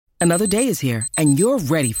Another day is here, and you're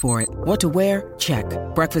ready for it. What to wear? Check.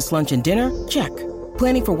 Breakfast, lunch, and dinner? Check.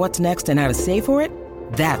 Planning for what's next and how to save for it?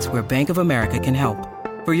 That's where Bank of America can help.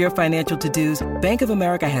 For your financial to-dos, Bank of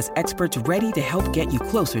America has experts ready to help get you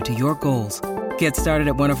closer to your goals. Get started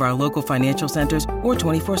at one of our local financial centers or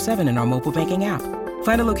 24/7 in our mobile banking app.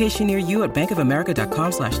 Find a location near you at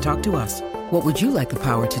bankofamerica.com/talktous. What would you like the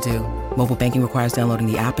power to do? Mobile banking requires downloading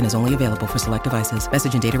the app and is only available for select devices.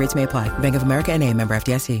 Message and data rates may apply. Bank of America N.A., member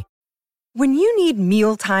FDIC. When you need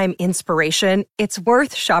mealtime inspiration, it's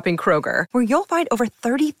worth shopping Kroger, where you'll find over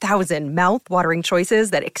 30,000 mouth-watering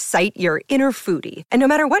choices that excite your inner foodie. And no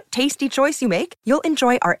matter what tasty choice you make, you'll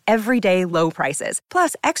enjoy our everyday low prices,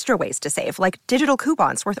 plus extra ways to save, like digital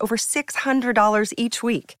coupons worth over $600 each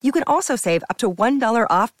week. You can also save up to $1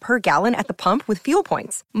 off per gallon at the pump with fuel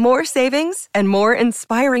points. More savings and more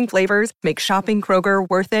inspiring flavors make shopping Kroger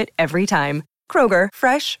worth it every time. Kroger,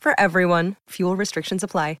 fresh for everyone. Fuel restrictions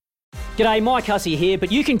apply. G'day, Mike Hussey here,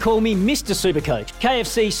 but you can call me Mr. Supercoach.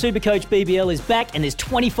 KFC Supercoach BBL is back and there's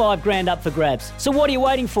 25 grand up for grabs. So what are you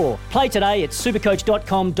waiting for? Play today at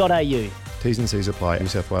supercoach.com.au. T's and C's apply. New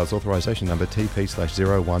South Wales authorisation number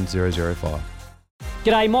TP/01005.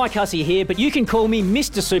 G'day, Mike Hussey here, but you can call me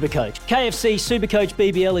Mr. Supercoach. KFC Supercoach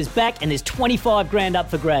BBL is back and there's 25 grand up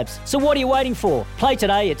for grabs. So what are you waiting for? Play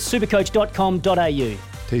today at supercoach.com.au.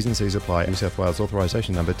 T's and C's apply. New South Wales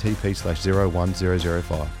authorisation number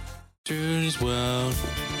TP/01005. Trudy's World.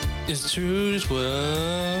 It's Trudy's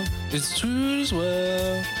World. It's Trudy's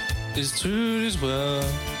World. It's Trudy's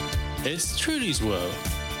World. It's Trudy's World.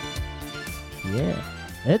 Yeah,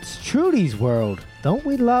 it's Trudy's World. Don't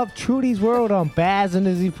we love Trudy's World on Baz and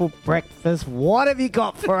Izzy for breakfast? What have you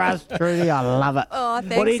got for us, Trudy? I love it. Oh,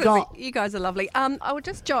 thanks. What do you got? You guys are lovely.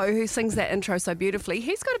 Just Joe, who sings that intro so beautifully,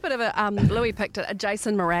 he's got a bit of a, Louis picked it, a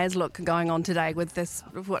Jason Mraz look going on today with this,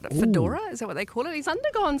 fedora? Is that what they call it? He's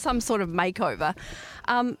undergone some sort of makeover.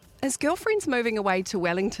 His girlfriend's moving away to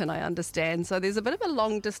Wellington, I understand. So there's a bit of a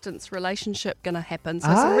long-distance relationship going to happen.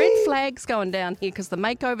 So some red flags going down here because the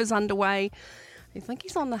makeover's underway. I think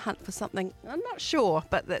he's on the hunt for something. I'm not sure,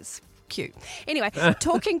 but that's cute. Anyway,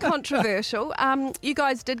 talking controversial, you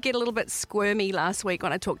guys did get a little bit squirmy last week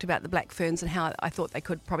when I talked about the Black Ferns and how I thought they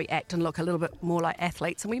could probably act and look a little bit more like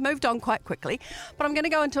athletes, and we moved on quite quickly. But I'm going to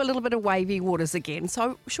go into a little bit of wavy waters again.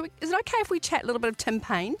 So is it okay if we chat a little bit of Tim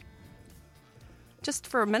Payne? Just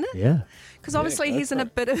for a minute? Yeah. Because obviously he's in a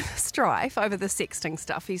bit of strife over the sexting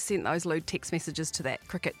stuff. He sent those lewd text messages to that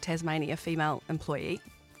Cricket Tasmania female employee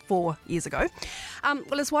 4 years ago.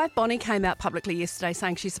 Well, his wife Bonnie came out publicly yesterday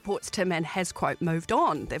saying she supports Tim and has, quote, moved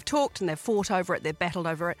on. They've talked and they've fought over it, they've battled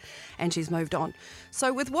over it, and she's moved on.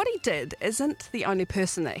 So with what he did, isn't the only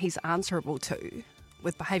person that he's answerable to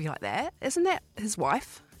with behaviour like that, isn't that his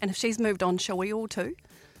wife? And if she's moved on, shall we all too?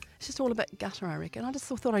 It's just all a bit gutter, I reckon. I just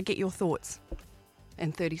thought I'd get your thoughts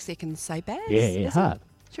in 30 seconds. Say Baz. Yeah, hard.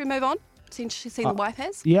 Should we move on? Since the wife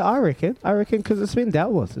has? Yeah, I reckon because it's been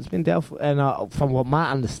dealt with. It's been dealt with, and from what my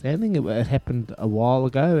understanding, it happened a while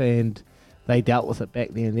ago, and they dealt with it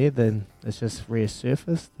back then. Then it's just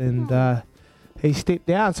resurfaced, and he stepped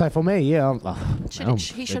down. So for me, yeah,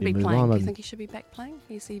 he should be playing. Do you think he should be back playing?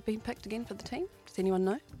 Has he been picked again for the team? Does anyone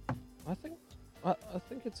know? I think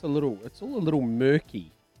it's all a little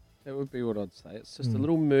murky. That would be what I'd say. It's just a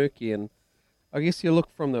little murky, and I guess you look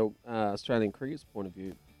from the Australian cricket's point of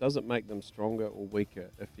view. Does it make them stronger or weaker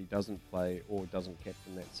if he doesn't play or doesn't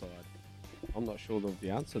captain that side? I'm not sure of the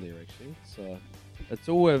answer there, actually. So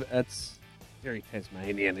it's very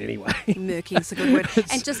Tasmanian anyway. Murky is a good word.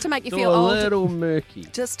 And just to make you feel old. A little murky.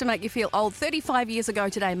 Just to make you feel old, 35 years ago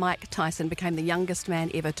today, Mike Tyson became the youngest man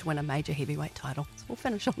ever to win a major heavyweight title. So we'll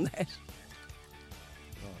finish on that.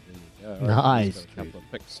 Nice. He's got a couple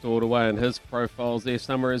of pics stored away in his profiles there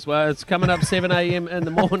somewhere as well. It's coming up 7 a.m. in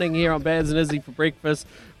the morning here on Baz and Izzy for breakfast.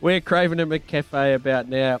 We're Craven and McCafe about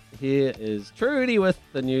now. Here is Trudy with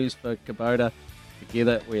the news for Kubota.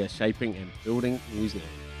 Together we are shaping and building New Zealand.